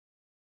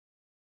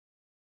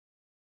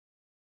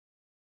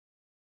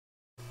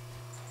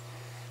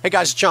Hey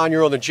guys, it's John.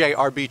 You're on the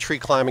JRB Tree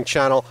Climbing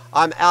Channel.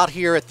 I'm out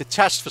here at the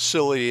test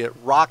facility at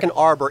Rockin'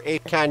 Arbor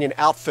Ape Canyon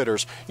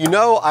Outfitters. You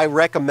know I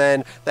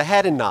recommend the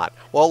Hedden Knot.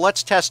 Well,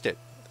 let's test it.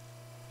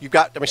 You've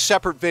got a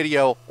separate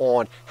video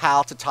on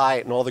how to tie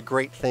it and all the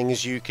great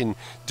things you can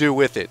do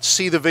with it.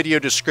 See the video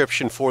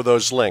description for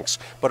those links.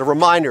 But a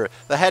reminder,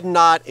 the Hedden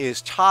Knot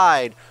is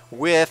tied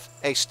with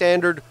a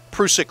standard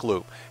Prusik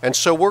Loop. And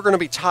so we're going to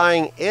be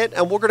tying it,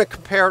 and we're going to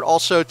compare it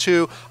also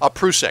to a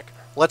Prusik.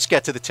 Let's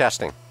get to the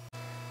testing.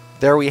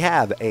 There we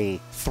have a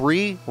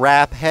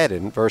 3-wrap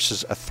Hedden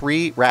versus a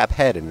 3-wrap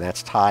Hedden.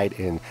 That's tied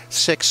in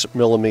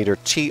 6mm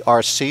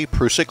TRC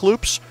Prusik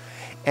loops,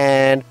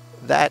 and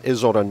that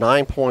is on a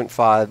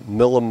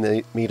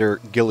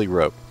 9.5mm ghillie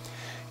rope.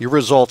 Your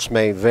results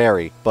may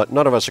vary, but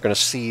none of us are going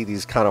to see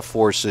these kind of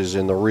forces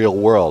in the real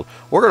world.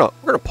 We're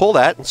gonna pull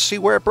that and see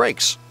where it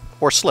breaks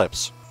or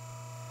slips.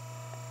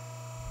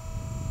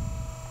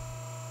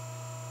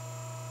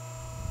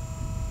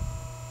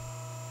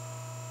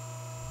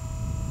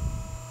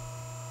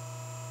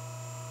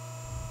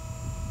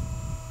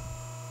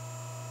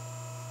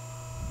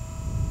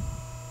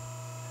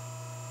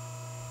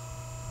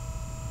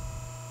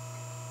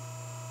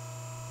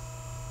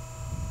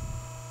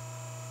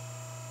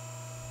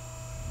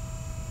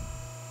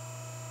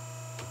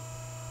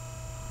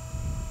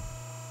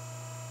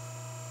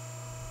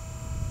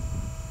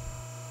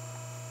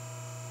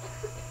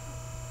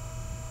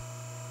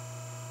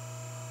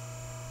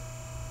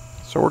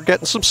 So we're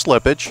getting some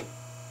slippage.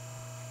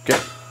 Okay.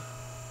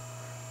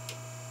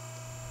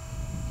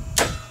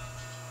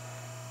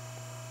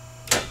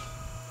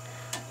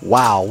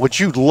 Wow, would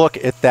you look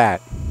at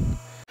that?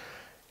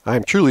 I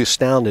am truly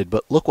astounded,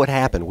 but look what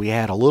happened. We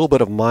had a little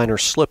bit of minor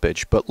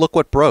slippage, but look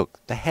what broke.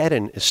 The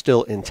Hedden is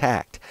still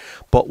intact.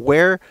 But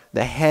where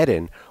the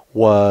Hedden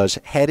was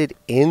headed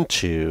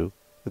into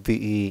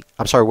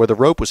where the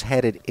rope was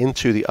headed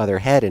into the other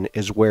Hedden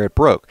is where it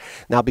broke.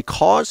 Now,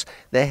 because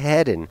the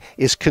Hedden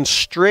is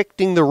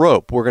constricting the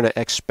rope, we're going to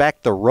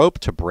expect the rope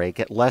to break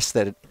at less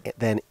than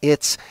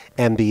its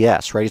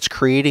MBS, right? It's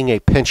creating a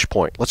pinch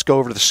point. Let's go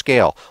over to the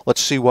scale. Let's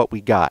see what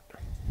we got.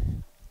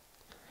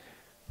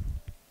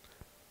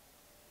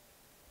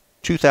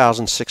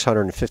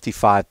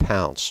 2,655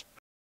 pounds.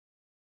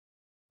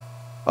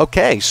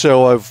 Okay,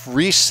 so I've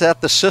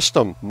reset the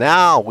system.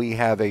 Now we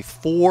have a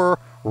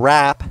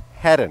 4-wrap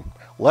Hedden.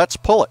 Let's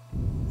pull it.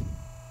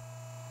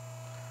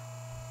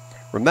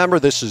 Remember,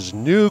 this is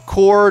new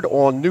cord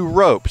on new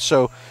rope,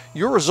 so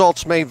your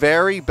results may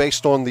vary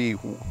based on the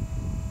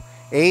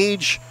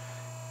age,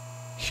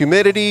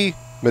 humidity,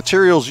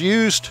 materials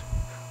used.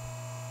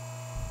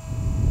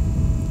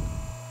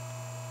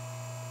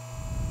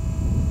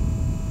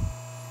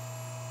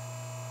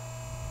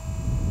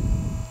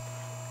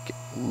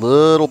 A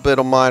little bit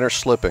of minor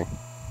slipping.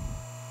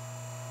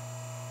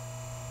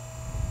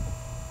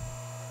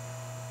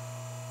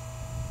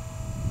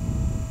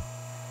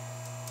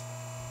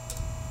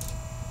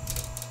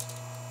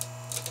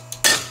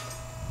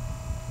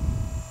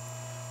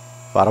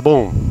 Bada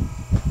boom.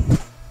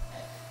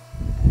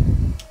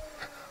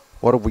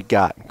 What have we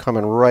got?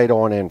 Coming right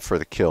on in for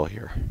the kill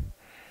here.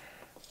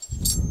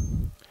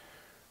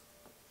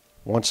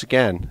 Once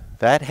again,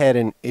 that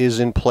Hedden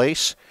is in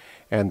place,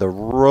 and the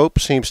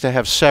rope seems to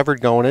have severed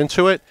going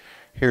into it.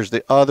 Here's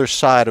the other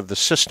side of the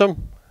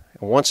system.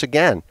 And once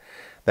again,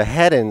 the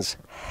Heddens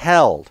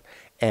held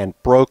and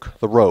broke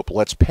the rope.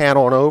 Let's pan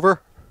on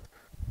over.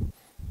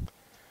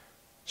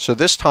 So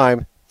this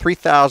time,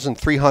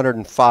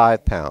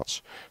 3,305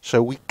 pounds.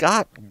 So we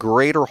got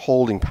greater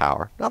holding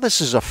power. Now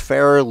this is a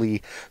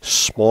fairly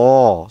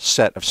small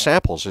set of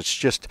samples. It's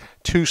just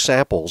 2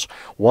 samples,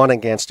 one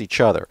against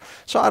each other.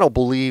 So I don't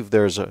believe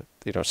there's a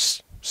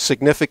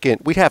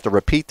significant. We'd have to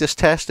repeat this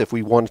test if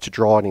we wanted to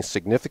draw any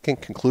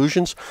significant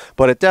conclusions,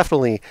 but it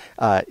definitely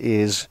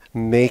is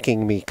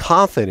making me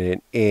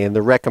confident in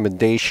the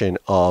recommendation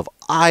of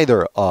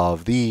either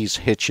of these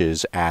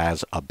hitches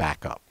as a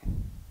backup.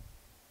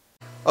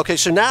 Okay,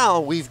 so now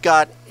we've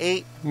got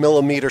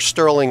 8mm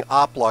sterling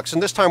op locks,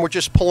 and this time we're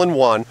just pulling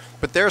one,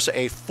 but there's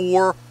a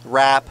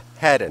 4-wrap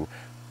Hedden.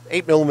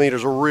 8mm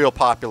is a real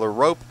popular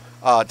rope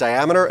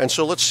diameter, and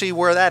so let's see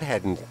where that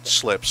Hedden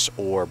slips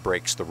or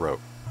breaks the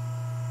rope.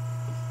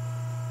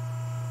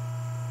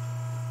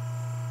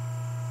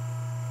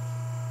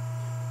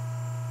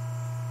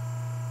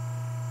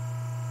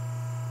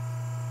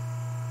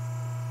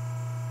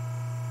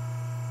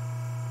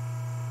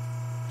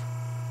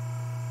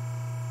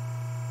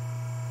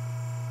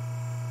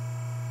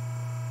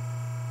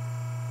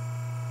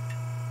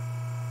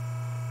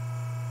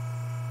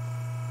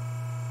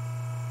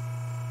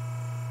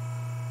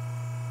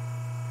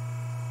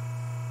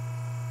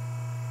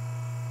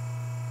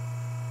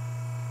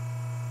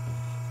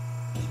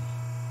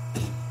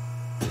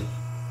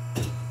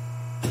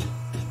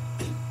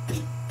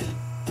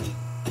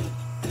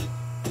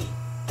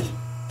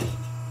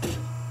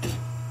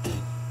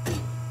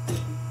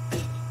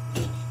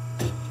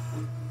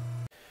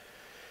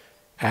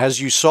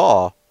 As you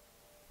saw,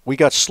 we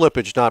got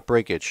slippage, not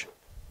breakage.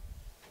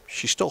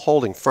 She's still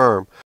holding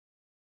firm.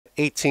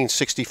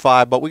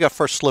 1865, but we got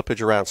first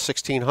slippage around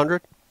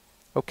 1600.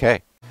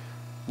 Okay.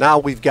 Now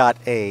we've got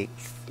a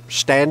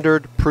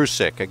standard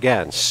Prusik,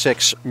 again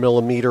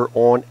 6mm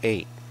on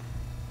 8.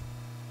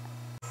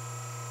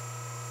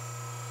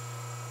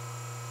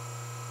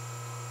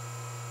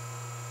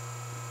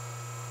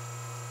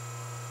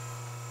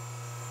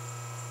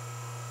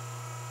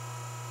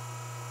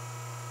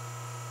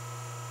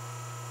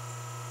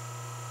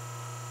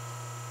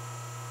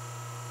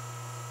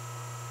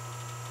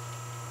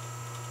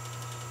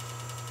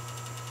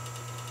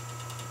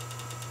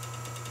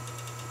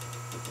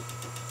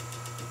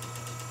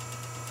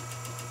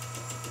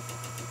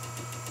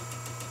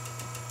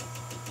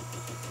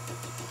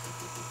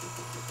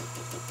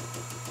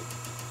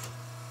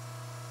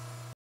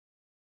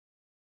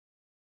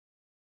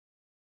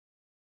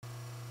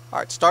 All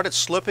right, started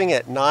slipping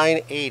at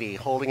 980,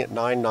 holding at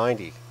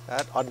 990.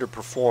 That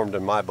underperformed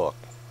in my book.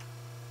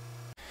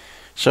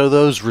 So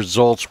those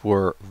results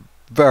were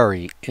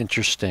very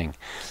interesting.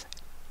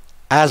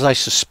 As I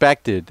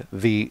suspected,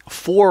 the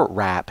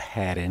 4-wrap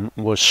Hedden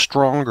was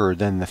stronger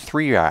than the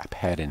 3-wrap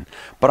Hedden,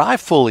 but I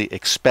fully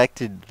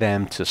expected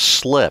them to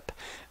slip,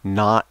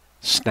 not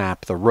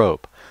snap the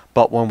rope.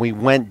 But when we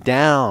went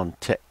down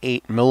to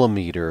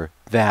 8mm,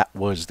 that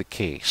was the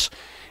case.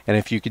 And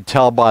if you could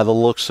tell by the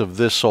looks of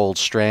this old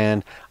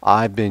strand,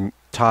 I've been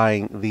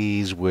tying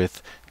these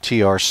with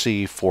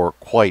TRC for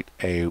quite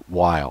a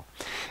while.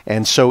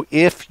 And so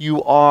if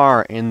you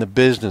are in the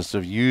business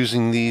of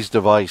using these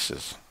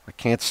devices, I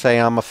can't say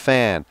I'm a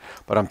fan,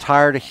 but I'm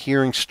tired of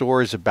hearing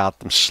stories about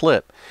them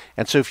slip.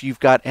 And so if you've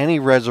got any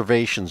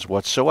reservations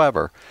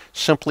whatsoever,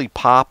 simply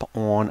pop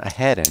on a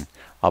Hedden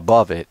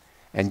above it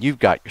and you've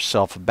got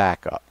yourself a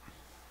backup.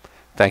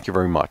 Thank you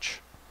very much.